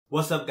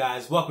What's up,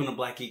 guys? Welcome to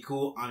Black Geek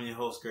Cool. I'm your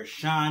host,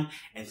 Gershon,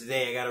 and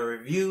today I got a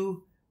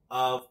review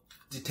of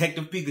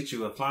Detective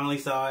Pikachu. I finally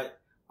saw it.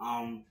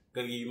 Gonna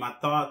give you my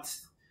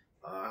thoughts,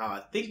 how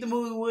I think the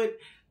movie would,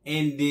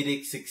 and did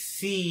it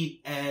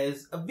succeed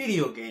as a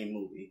video game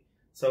movie?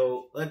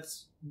 So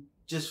let's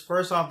just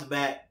first off the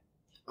bat,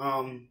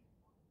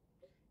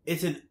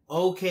 it's an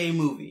okay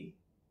movie.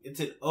 It's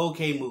an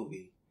okay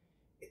movie.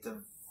 It's a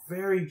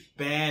very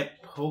bad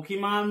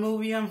Pokemon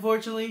movie,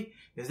 unfortunately.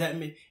 Does that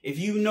mean, if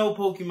you know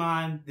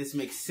Pokemon, this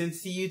makes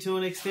sense to you to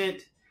an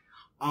extent.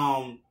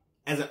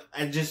 As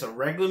just a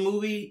regular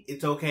movie,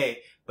 it's okay.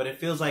 But it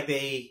feels like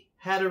they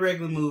had a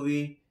regular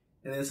movie,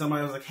 and then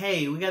somebody was like,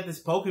 hey, we got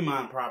this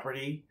Pokemon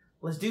property.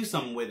 Let's do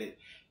something with it.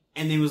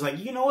 And they was like,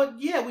 you know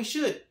what? Yeah, we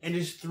should. And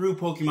just threw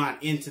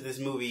Pokemon into this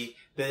movie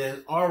that has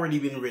already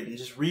been written.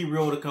 Just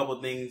rewrote a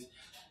couple things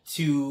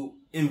to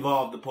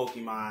involve the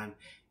Pokemon.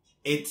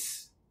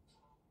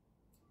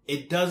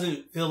 It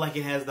doesn't feel like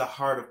it has the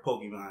heart of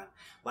Pokemon.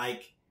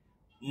 Like,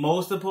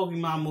 most of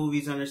Pokemon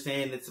movies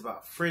understand it's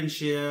about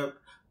friendship.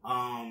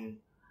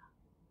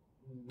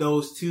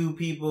 Those two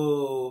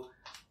people,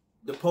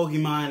 the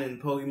Pokemon and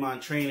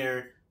Pokemon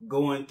trainer,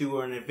 going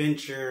through an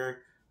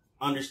adventure,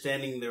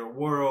 understanding their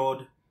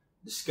world,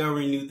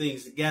 discovering new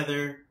things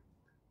together.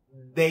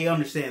 They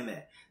understand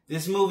that.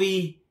 This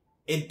movie,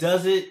 it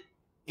does it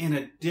in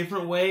a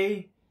different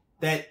way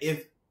that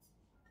if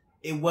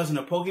it wasn't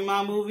a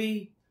Pokemon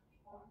movie,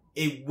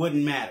 it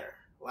wouldn't matter.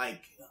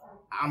 Like,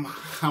 I'm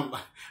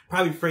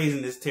probably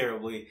phrasing this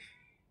terribly.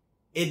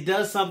 It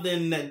does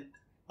something that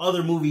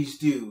other movies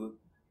do,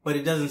 but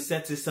it doesn't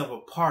set itself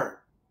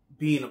apart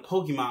being a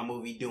Pokemon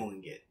movie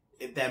doing it,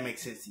 if that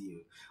makes sense to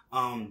you.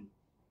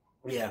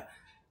 Yeah.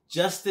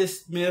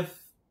 Justice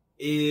Smith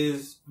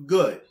is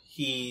good.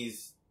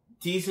 He's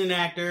a decent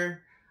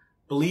actor,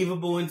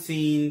 believable in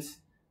scenes.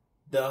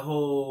 The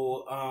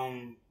whole,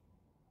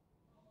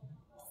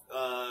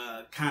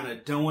 kind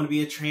of don't want to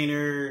be a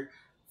trainer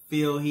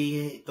feel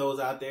he throws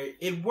out there.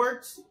 It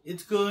works.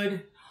 It's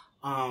good.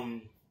 I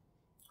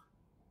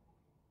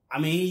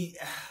mean,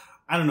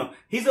 I don't know.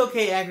 He's an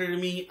okay actor to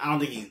me. I don't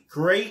think he's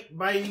great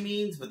by any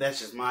means, but that's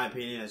just my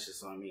opinion. That's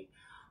just on me.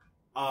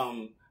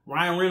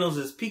 Ryan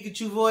Reynolds'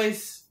 Pikachu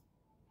voice,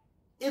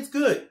 it's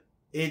good.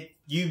 I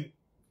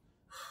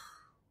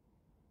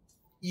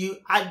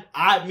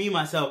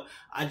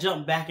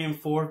jump back and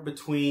forth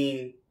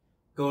between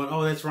going,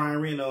 oh, that's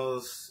Ryan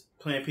Reynolds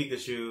playing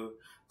Pikachu,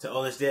 to,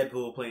 oh, that's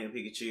Deadpool playing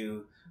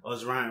Pikachu, oh,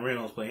 it's Ryan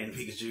Reynolds playing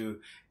Pikachu.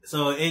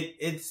 So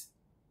it's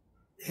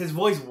his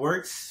voice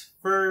works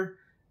for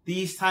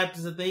these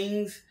types of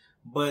things,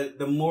 but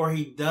the more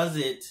he does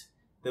it,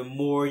 the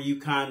more you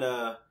kind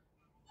of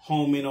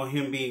home in on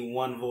him being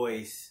one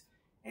voice,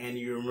 and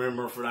you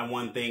remember for that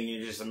one thing,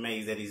 you're just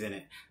amazed that he's in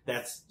it.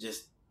 That's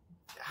just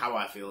how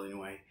I feel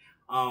anyway.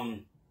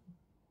 I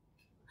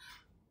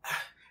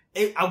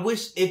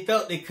wish it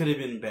felt it could have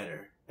been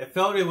better. It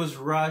felt it was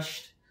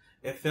rushed.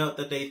 It felt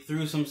that they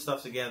threw some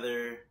stuff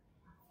together.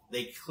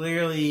 They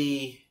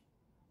clearly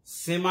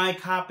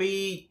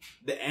semi-copied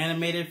the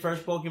animated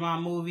first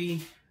Pokemon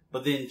movie,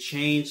 but then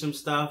changed some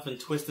stuff and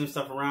twisted some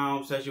stuff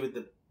around, especially with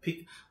the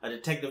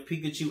Detective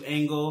Pikachu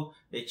angle.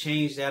 They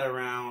changed that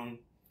around,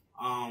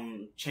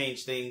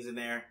 changed things in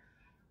there,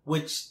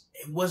 which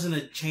it wasn't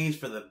a change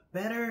for the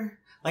better.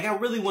 Like, I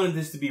really wanted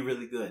this to be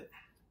really good.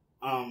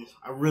 I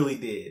really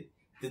did.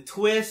 The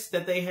twist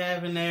that they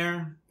have in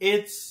there,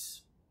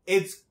 it's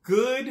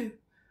good,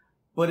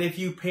 but if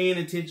you paying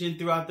attention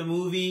throughout the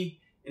movie,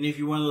 and if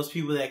you're one of those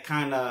people that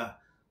kind of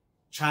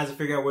tries to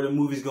figure out where the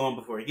movie's going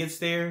before it gets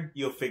there,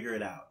 you'll figure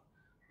it out.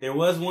 There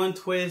was one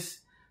twist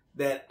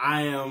that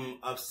I am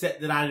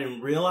upset that I didn't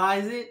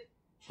realize it,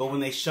 but when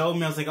they showed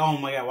me, I was like, oh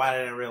my god, why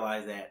didn't I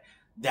realize that?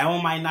 That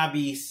one might not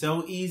be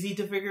so easy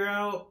to figure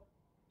out,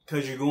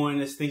 because you're going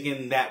just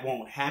thinking that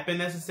won't happen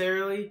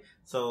necessarily,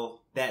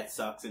 so that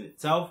sucks in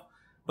itself.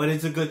 But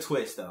it's a good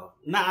twist, though.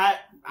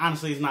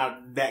 Honestly, it's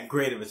not that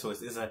great of a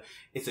twist.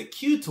 It's a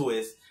cute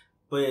twist,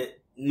 but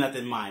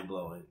nothing mind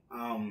blowing.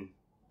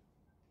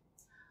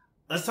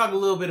 Let's talk a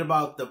little bit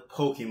about the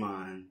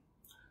Pokemon.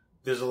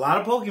 There's a lot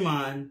of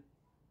Pokemon,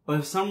 but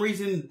for some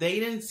reason they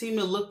didn't seem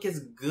to look as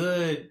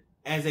good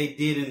as they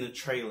did in the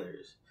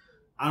trailers.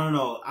 I don't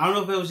know. I don't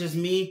know if it was just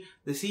me.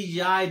 The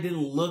CGI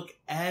didn't look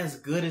as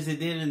good as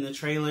it did in the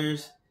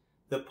trailers.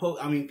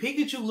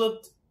 Pikachu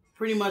looked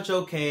pretty much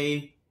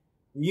okay.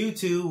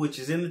 Mewtwo, which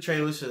is in the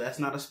trailer, so that's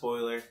not a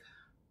spoiler.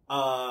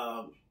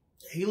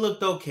 He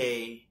looked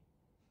okay.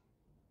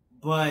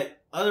 But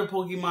other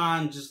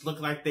Pokemon just looked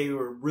like they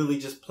were really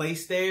just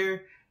placed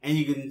there. And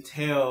you can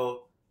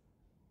tell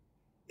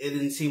it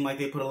didn't seem like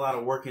they put a lot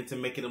of work into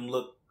making them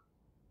look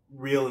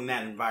real in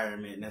that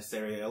environment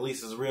necessarily. At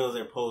least as real as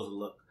they're supposed to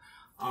look.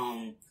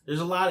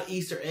 There's a lot of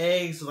Easter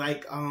eggs,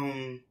 like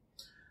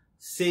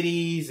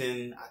cities,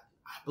 and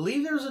I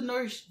believe there was a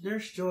Nurse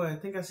Joy. I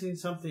think I seen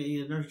something,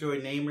 a Nurse Joy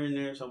name in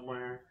there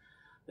somewhere.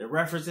 The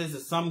references to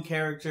some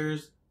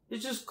characters.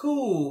 It's just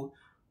cool,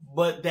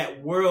 but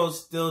that world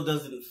still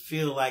doesn't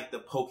feel like the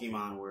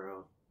Pokemon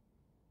world.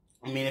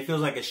 I mean, it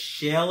feels like a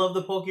shell of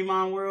the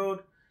Pokemon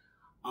world.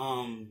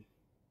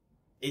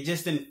 It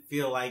just didn't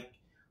feel like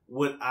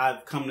what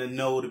I've come to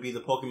know to be the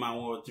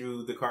Pokemon world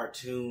through the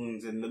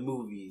cartoons and the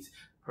movies,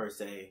 per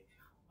se.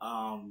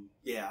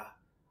 Yeah.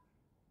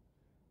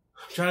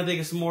 I'm trying to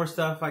think of some more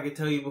stuff I could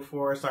tell you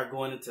before I start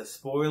going into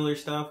spoiler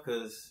stuff,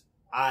 because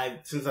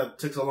since I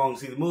took so long to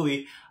see the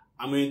movie,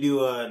 I'm going to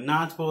do a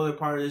non-spoiler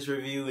part of this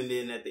review, and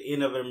then at the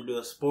end of it, I'm going to do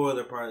a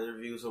spoiler part of the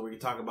review, so we can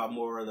talk about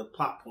more of the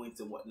plot points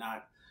and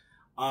whatnot.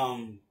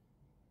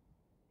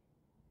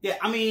 Yeah,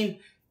 I mean,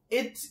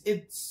 it's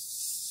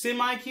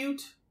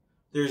semi-cute.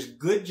 There's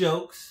good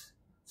jokes.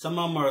 Some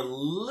of them are a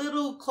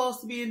little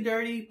close to being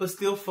dirty, but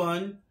still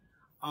fun.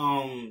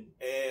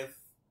 If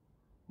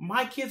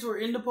my kids were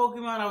into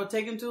Pokemon, I would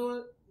take them to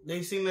it.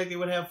 They seem like they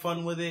would have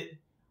fun with it.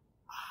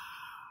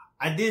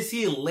 I did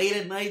see it late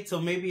at night,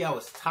 so maybe I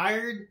was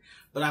tired,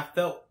 but I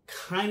felt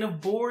kind of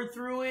bored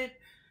through it.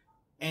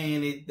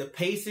 And the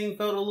pacing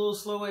felt a little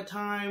slow at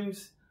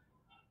times.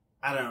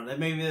 I don't know,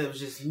 maybe that was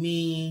just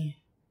me.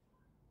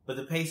 But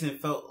the pacing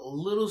felt a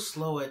little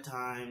slow at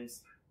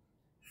times.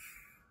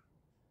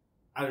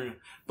 I don't know.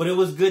 But it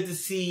was good to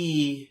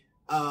see.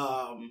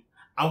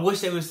 I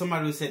wish there was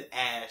somebody who said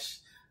Ash.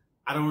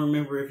 I don't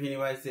remember if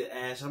anybody said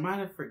Ash. I might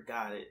have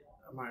forgot it.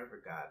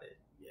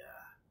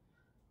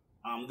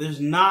 Yeah.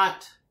 There's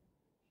not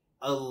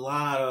a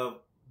lot of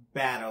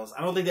battles.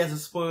 I don't think that's a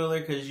spoiler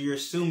because you're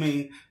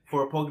assuming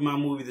for a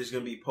Pokemon movie there's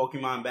going to be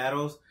Pokemon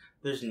battles.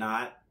 There's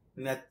not.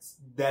 And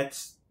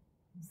that's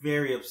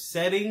very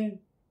upsetting.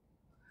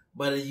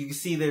 But you can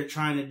see they're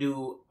trying to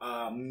do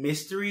a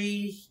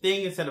mystery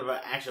thing instead of an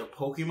actual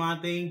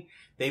Pokemon thing.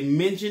 They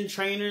mention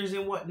trainers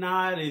and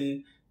whatnot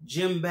and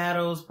gym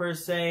battles per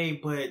se,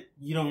 but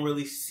you don't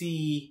really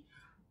see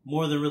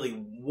more than really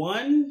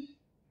one,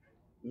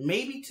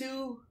 maybe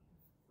two,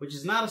 which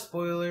is not a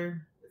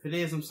spoiler. If it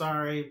is, I'm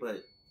sorry,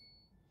 but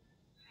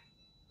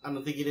I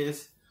don't think it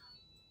is.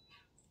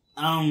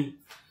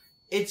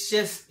 It's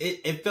just,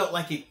 it felt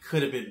like it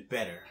could have been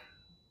better.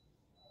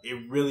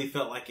 It really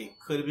felt like it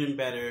could have been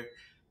better,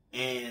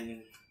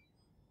 and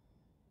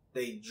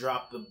they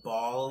dropped the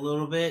ball a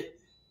little bit.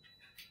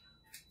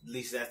 At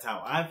least that's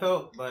how I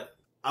felt, but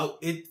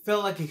it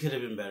felt like it could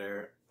have been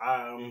better.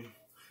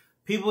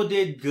 People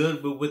did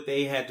good with what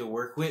they had to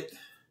work with.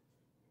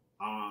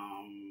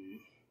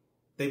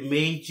 They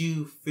made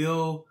you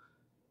feel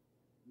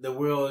the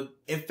world.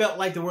 It felt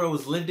like the world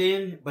was lived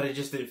in, but it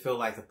just didn't feel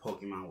like the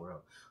Pokemon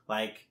world.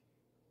 Like,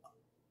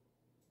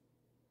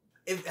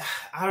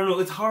 I don't know,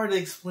 it's hard to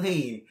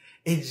explain.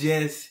 It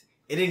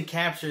didn't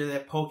capture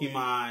that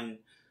Pokemon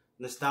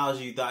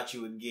nostalgia you thought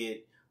you would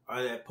get,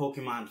 or that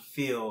Pokemon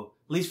feel,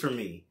 at least for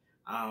me.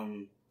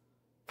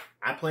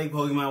 I played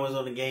Pokemon was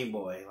on the Game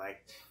Boy.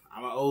 Like,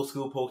 I'm an old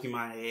school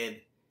Pokemon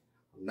head.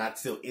 I'm not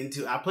still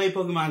into, I played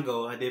Pokemon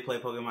Go. I did play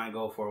Pokemon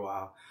Go for a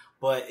while,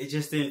 but it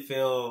just didn't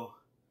feel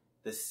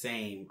the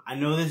same. I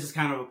know this is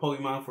kind of a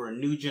Pokemon for a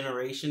new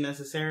generation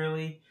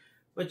necessarily,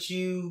 but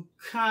you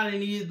kind of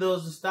needed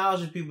those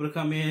nostalgia people to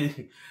come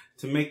in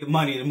to make the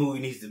money the movie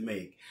needs to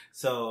make.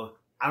 So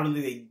I don't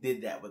think they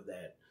did that with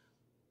that.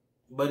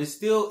 But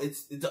it's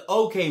an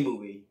okay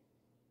movie.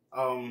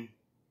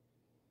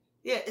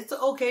 Yeah, it's an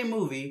okay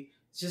movie.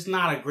 It's just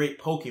not a great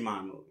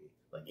Pokemon movie.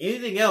 Like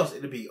anything else,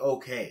 it'd be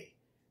okay.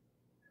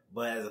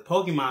 But as a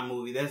Pokemon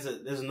movie, there's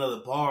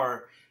another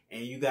bar,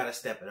 and you got to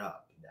step it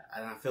up.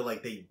 And I feel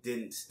like they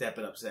didn't step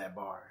it up to that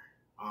bar.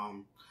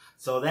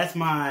 So that's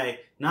my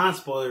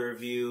non-spoiler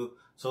review.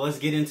 So let's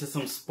get into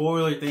some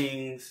spoiler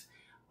things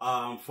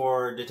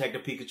for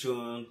Detective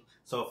Pikachu.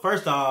 So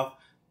first off,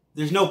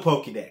 there's no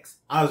Pokédex.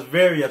 I was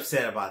very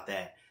upset about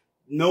that.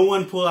 No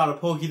one pulled out a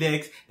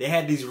Pokédex. They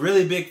had these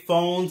really big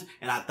phones,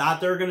 and I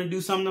thought they were going to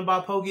do something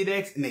about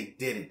Pokédex, and they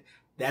didn't.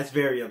 That's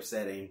very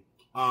upsetting.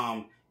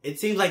 It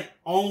seems like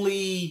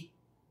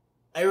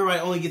everybody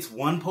only gets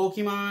one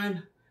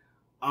Pokemon.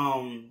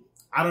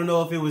 I don't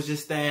know if it was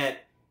just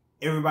that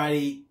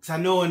everybody, because I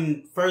know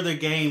in further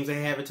games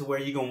they have it to where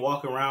you can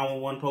walk around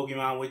with one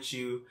Pokemon with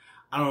you.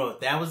 I don't know if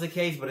that was the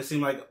case, but it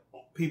seemed like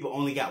people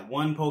only got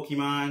one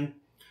Pokemon.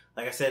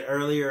 Like I said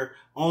earlier,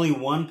 only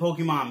one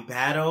Pokemon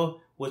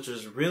battle, which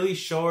was really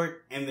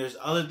short, and there's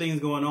other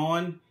things going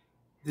on.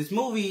 This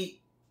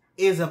movie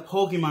is a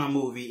Pokemon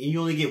movie, and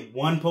you only get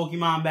one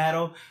Pokemon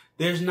battle.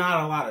 There's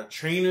not a lot of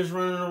trainers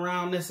running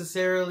around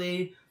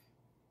necessarily.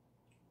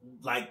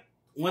 Like,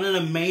 one of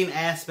the main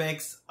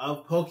aspects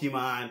of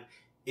Pokemon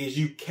is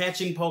you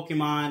catching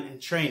Pokemon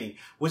and training,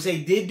 which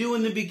they did do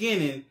in the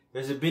beginning.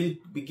 There's a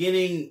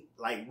beginning,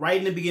 like right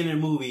in the beginning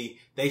of the movie,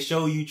 they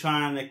show you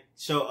trying to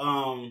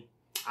show,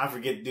 I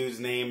forget the dude's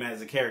name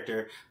as a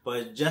character,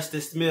 but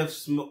Justice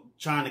Smith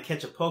trying to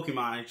catch a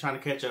Pokemon, trying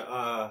to catch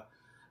a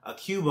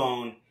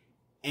Cubone,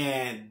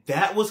 and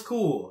that was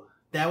cool.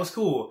 That was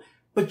cool.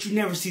 But you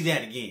never see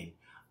that again.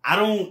 I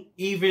don't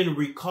even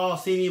recall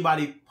seeing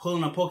anybody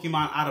pulling a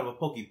Pokemon out of a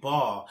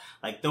Pokeball,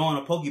 like throwing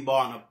a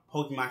Pokeball and a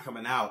Pokemon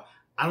coming out.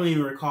 I don't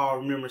even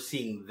remember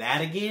seeing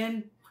that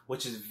again,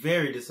 which is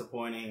very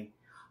disappointing.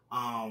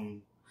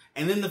 And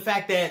then the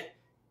fact that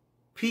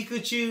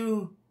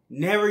Pikachu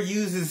never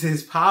uses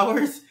his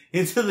powers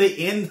until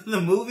the end of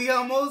the movie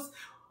almost.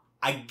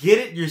 I get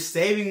it, you're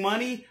saving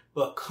money,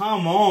 but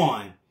come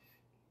on.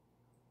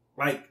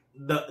 Like,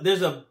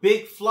 there's a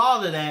big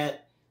flaw to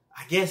that.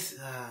 I guess,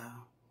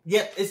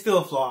 yep, it's still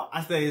a flaw.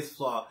 I say it's a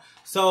flaw.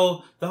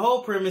 So, the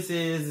whole premise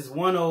is, this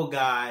one old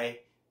guy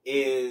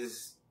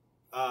is,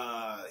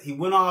 he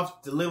went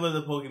off to live with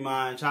a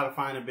Pokemon, try to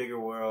find a bigger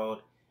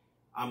world.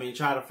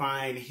 Try to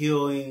find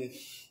heal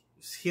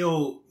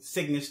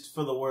sickness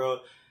for the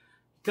world.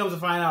 Comes to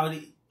find out,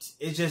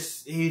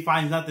 he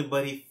finds nothing,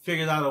 but he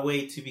figures out a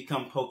way to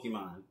become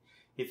Pokemon.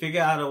 He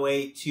figured out a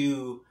way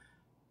to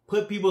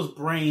put people's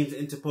brains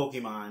into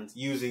Pokemon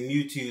using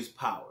Mewtwo's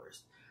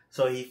powers.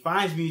 So he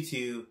finds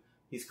Mewtwo,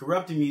 he's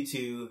corrupting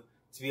Mewtwo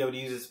to be able to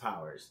use his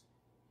powers.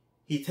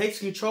 He takes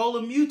control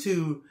of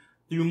Mewtwo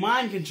through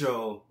mind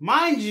control.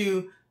 Mind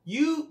you,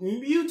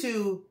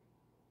 Mewtwo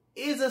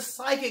is a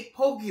psychic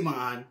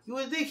Pokemon. You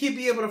would think he'd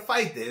be able to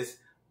fight this,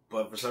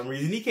 but for some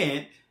reason he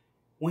can't.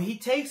 When he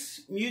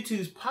takes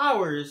Mewtwo's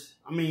powers,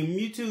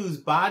 Mewtwo's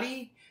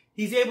body,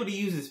 he's able to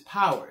use his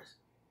powers.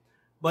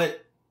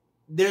 But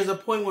there's a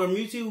point where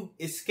Mewtwo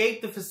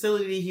escaped the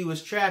facility he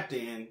was trapped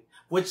in,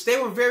 which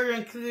they were very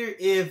unclear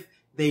if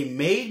they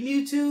made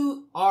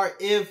Mewtwo or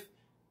if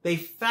they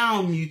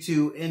found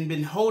Mewtwo and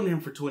been holding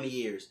him for 20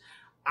 years.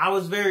 I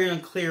was very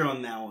unclear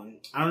on that one.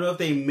 I don't know if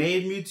they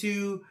made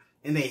Mewtwo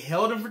and they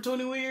held him for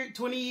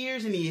 20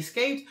 years and he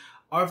escaped,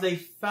 or if they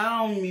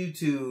found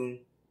Mewtwo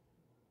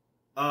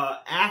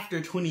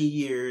after 20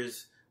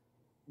 years.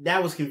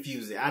 That was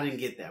confusing. I didn't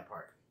get that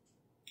part.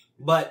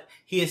 But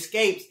he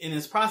escapes. In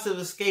his process of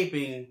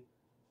escaping,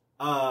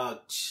 we're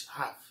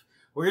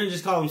going to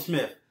just call him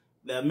Smith.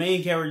 The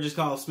main character just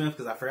called him Smith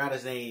because I forgot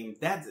his name.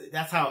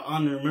 That's how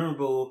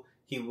unmemorable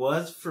he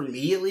was, for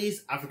me at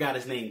least. I forgot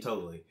his name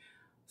totally.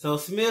 So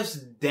Smith's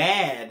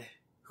dad,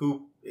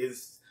 who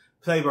is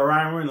played by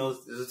Ryan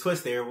Reynolds, there's a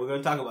twist there. We're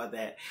going to talk about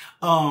that.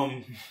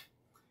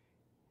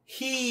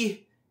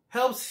 He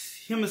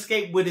helps him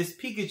escape with his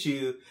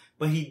Pikachu,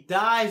 but he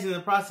dies in the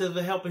process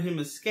of helping him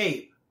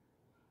escape.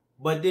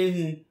 But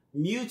then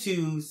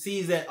Mewtwo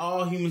sees that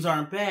all humans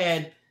aren't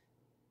bad,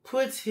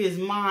 puts his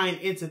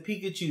mind into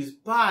Pikachu's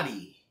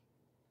body.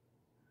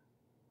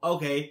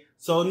 Okay,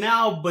 so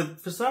now, but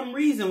for some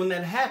reason when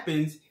that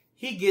happens,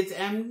 he gets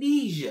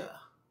amnesia.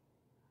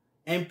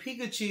 And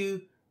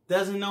Pikachu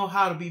doesn't know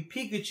how to be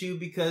Pikachu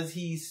because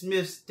he's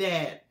Smith's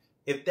dad,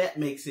 if that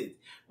makes sense.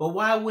 But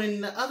why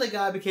when the other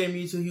guy became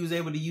Mewtwo, he was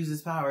able to use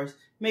his powers,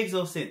 makes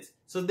no sense.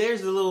 So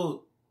there's a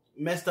little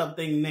messed up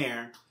thing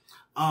there.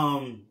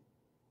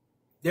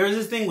 There was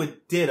this thing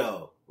with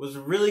Ditto. It was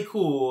really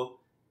cool.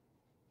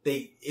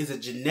 It's a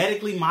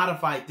genetically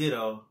modified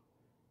Ditto,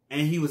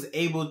 and he was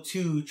able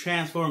to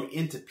transform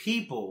into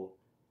people.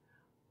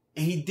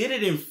 And he did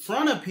it in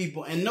front of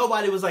people, and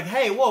nobody was like,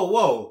 hey,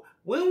 whoa.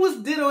 When was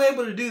Ditto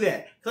able to do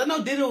that? Because I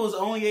know Ditto was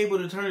only able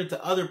to turn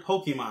into other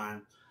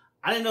Pokemon.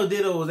 I didn't know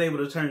Ditto was able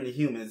to turn into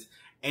humans.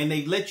 And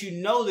they let you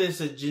know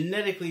there's a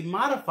genetically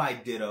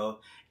modified Ditto,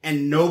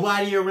 and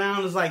nobody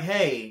around is like,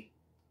 hey,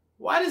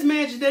 why does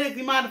man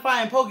genetically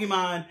modifying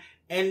Pokemon,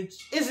 and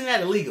isn't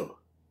that illegal?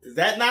 Is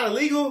that not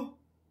illegal?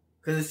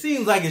 Because it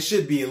seems like it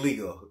should be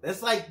illegal.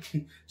 That's like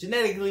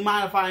genetically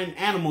modifying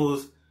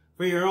animals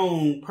for your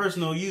own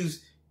personal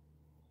use.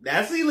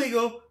 That's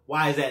illegal.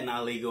 Why is that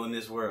not legal in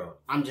this world?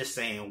 I'm just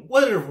saying,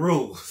 what are the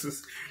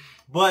rules?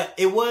 But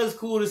it was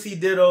cool to see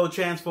Ditto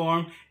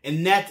transform,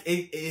 and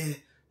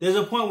there's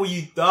a point where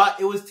you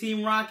thought it was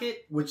Team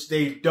Rocket, which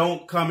they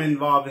don't come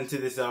involved into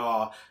this at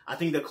all. I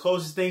think the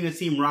closest thing to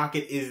Team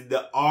Rocket is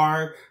the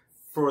R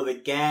for the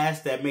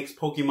gas that makes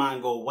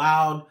Pokemon go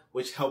wild,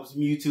 which helps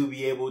Mewtwo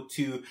be able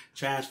to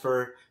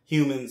transfer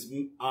humans'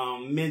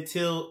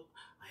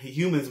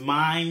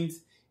 minds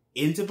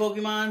into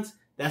Pokemon's.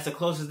 That's the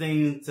closest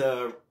thing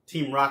to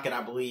Team Rocket,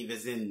 I believe,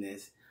 is in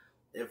this,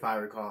 if I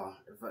recall.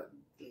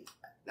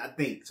 I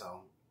think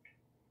so.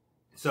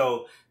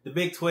 So the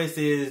big twist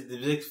is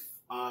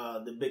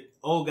the big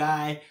old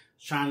guy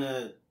trying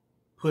to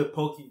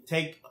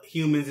take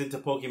humans into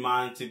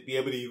Pokemon to be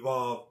able to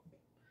evolve.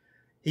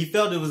 He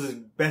felt it was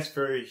best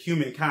for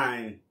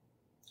humankind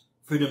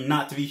for them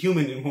not to be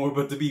human anymore,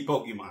 but to be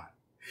Pokemon.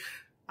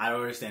 I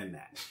don't understand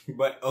that,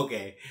 but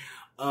okay.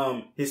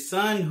 His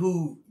son,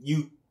 who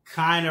you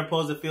kind of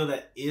supposed to feel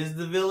that is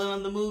the villain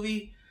of the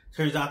movie,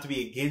 turns out to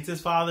be against his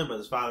father, but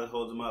his father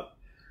holds him up.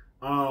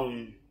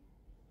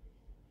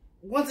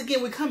 Once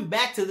again, we come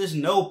back to this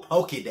no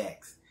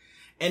Pokédex.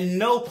 And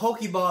no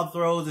Pokeball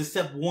throws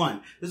except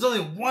one. There's only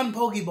one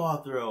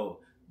Pokeball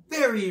throw.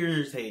 Very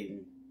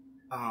irritating.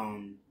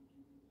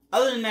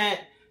 Other than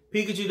that,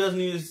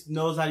 Pikachu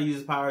knows how to use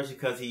his powers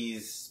because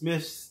he's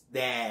Smith's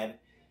dad.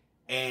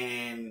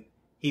 And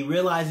he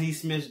realized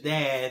he's Smith's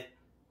dad,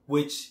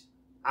 which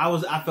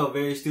I felt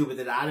very stupid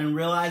that I didn't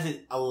realize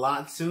it a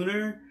lot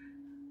sooner.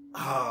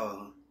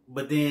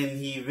 But then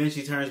he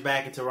eventually turns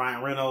back into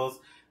Ryan Reynolds.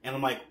 And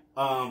I'm like,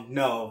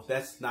 no,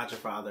 that's not your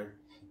father.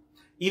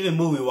 Even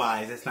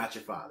movie-wise, that's not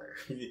your father.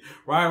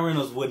 Ryan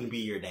Reynolds wouldn't be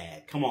your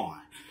dad. Come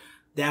on.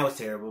 That was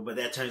terrible, but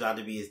that turns out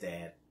to be his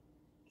dad.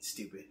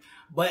 stupid.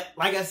 But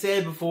like I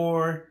said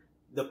before,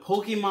 the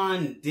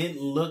Pokemon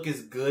didn't look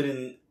as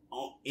good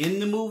in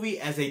the movie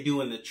as they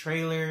do in the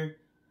trailer.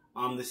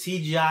 The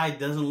CGI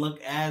doesn't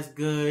look as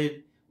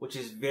good, which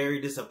is very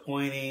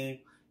disappointing,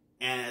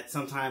 and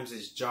sometimes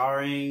it's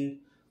jarring.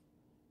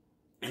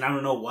 And I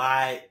don't know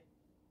why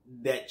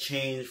that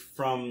changed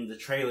from the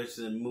trailer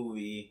to the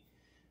movie.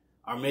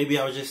 Or maybe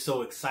I was just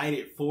so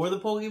excited for the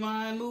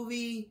Pokemon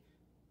movie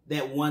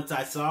that once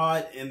I saw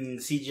it and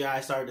the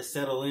CGI started to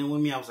settle in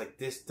with me, I was like,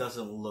 this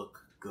doesn't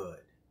look good.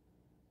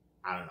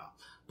 I don't know.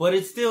 But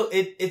it's still,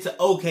 it's an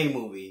okay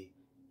movie.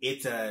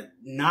 It's a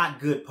not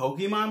good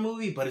Pokemon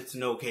movie, but it's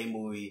an okay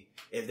movie,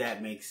 if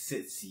that makes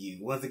sense to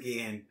you. Once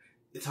again,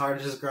 it's hard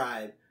to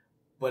describe,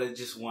 but I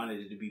just wanted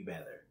it to be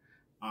better.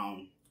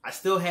 I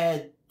still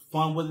had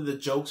fun with it. The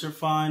jokes are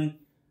fun.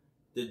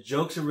 The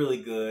jokes are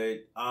really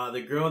good.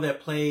 The girl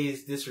that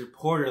plays this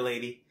reporter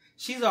lady,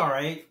 she's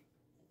alright.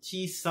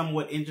 She's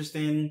somewhat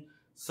interesting,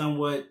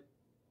 somewhat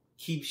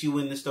keeps you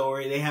in the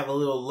story. They have a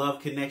little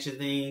love connection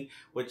thing,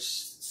 which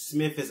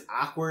Smith is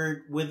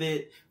awkward with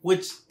it,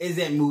 which is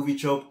that movie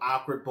trope,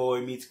 awkward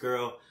boy meets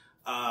girl.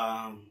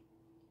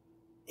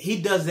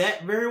 He does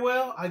that very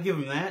well. I'll give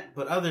him that.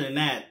 But other than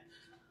that,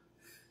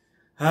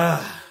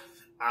 I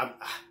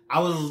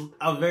was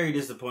very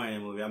disappointed in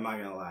the movie. I'm not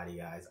gonna lie to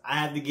you guys.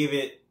 I give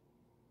it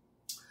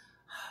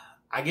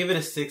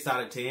a 6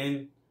 out of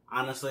 10,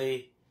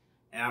 honestly.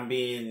 And I'm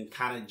being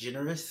kind of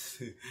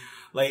generous.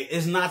 Like,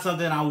 it's not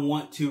something I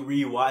want to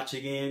rewatch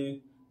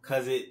again,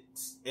 cause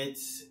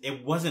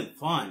it wasn't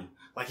fun.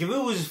 Like, if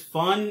it was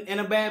fun in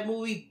a bad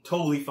movie,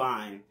 totally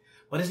fine.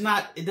 But it's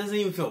not, it doesn't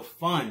even feel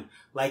fun.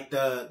 Like,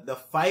 the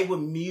fight with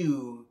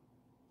Mew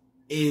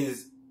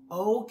is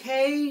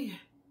okay,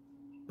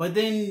 but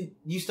then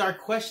you start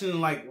questioning,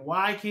 like,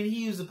 why can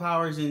he use the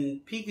powers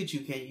and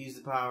Pikachu can't use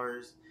the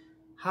powers?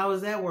 How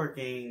is that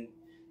working?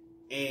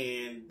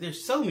 And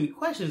there's so many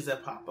questions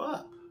that pop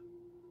up.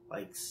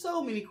 Like,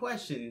 so many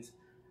questions.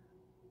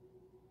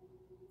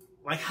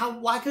 Like,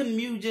 why couldn't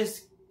Mew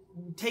just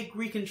take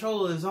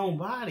control of his own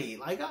body?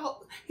 Like,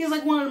 he's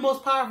like one of the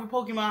most powerful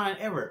Pokemon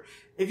ever.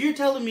 If you're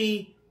telling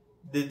me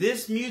that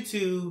this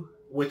Mewtwo,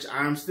 which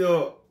I'm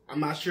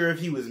not sure if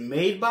he was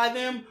made by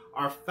them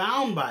or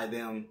found by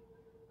them,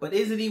 but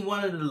isn't he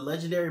one of the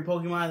legendary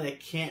Pokemon that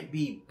can't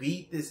be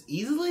beat this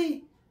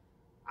easily?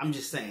 I'm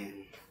just saying.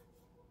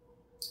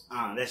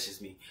 That's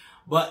just me.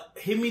 But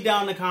hit me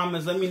down in the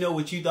comments. Let me know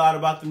what you thought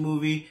about the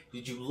movie.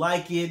 Did you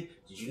like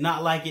it? Did you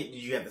not like it?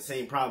 Did you have the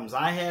same problems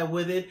I had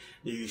with it?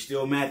 Are you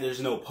still mad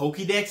there's no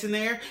Pokédex in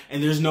there?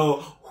 And there's no,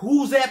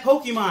 who's that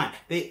Pokemon?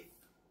 They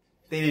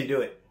didn't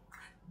do it.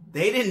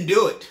 They didn't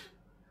do it.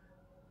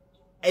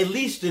 At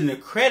least in the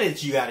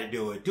credits you gotta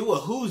do it. Do a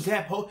who's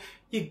that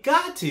You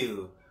got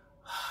to.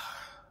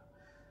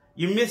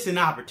 You're missing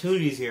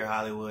opportunities here,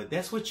 Hollywood.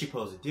 That's what you're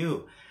supposed to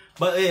do.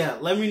 But yeah,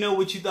 let me know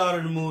what you thought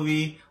of the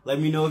movie. Let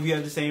me know if you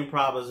have the same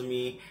problems as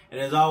me. And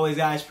as always,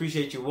 guys,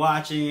 appreciate you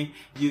watching.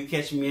 You can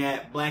catch me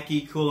at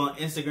BlackGeekCool on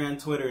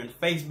Instagram, Twitter, and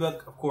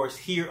Facebook. Of course,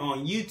 here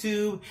on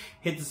YouTube.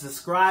 Hit the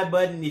subscribe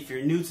button if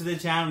you're new to the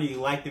channel and you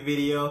like the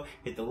video.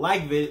 Hit the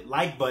like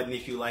button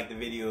if you like the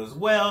video as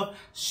well.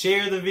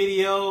 Share the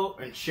video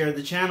and share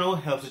the channel.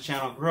 Helps the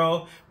channel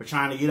grow. We're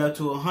trying to get up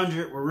to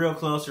 100. We're real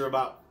close. We're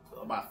about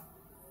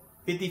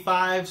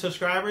 55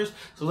 subscribers.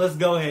 So let's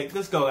go ahead.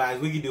 Let's go, guys.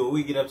 We can do it.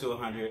 We can get up to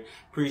 100.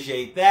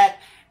 Appreciate that.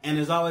 And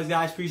as always,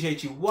 guys,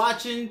 appreciate you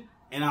watching.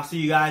 And I'll see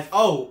you guys.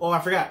 Oh,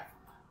 I forgot.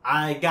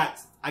 I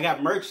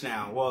got merch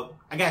now. Well,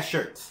 I got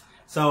shirts.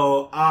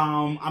 So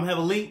I'm gonna have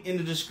a link in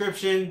the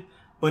description.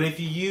 But if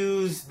you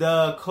use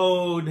the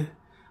code,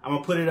 I'm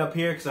gonna put it up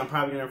here because I'm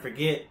probably gonna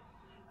forget.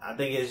 I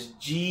think it's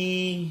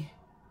G.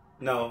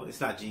 No, it's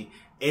not G.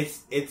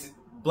 It's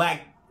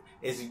black.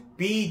 It's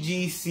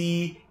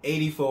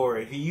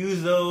BGC84. If you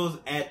use those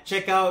at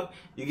checkout,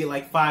 you get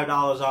like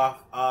 $5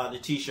 off the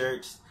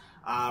t-shirts.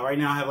 Right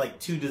now I have like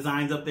 2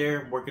 designs up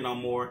there. I'm working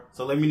on more.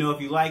 So let me know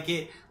if you like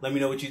it. Let me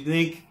know what you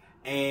think.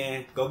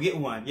 And go get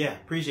one. Yeah,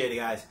 appreciate it,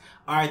 guys.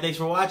 Alright, thanks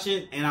for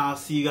watching. And I'll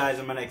see you guys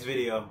in my next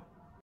video.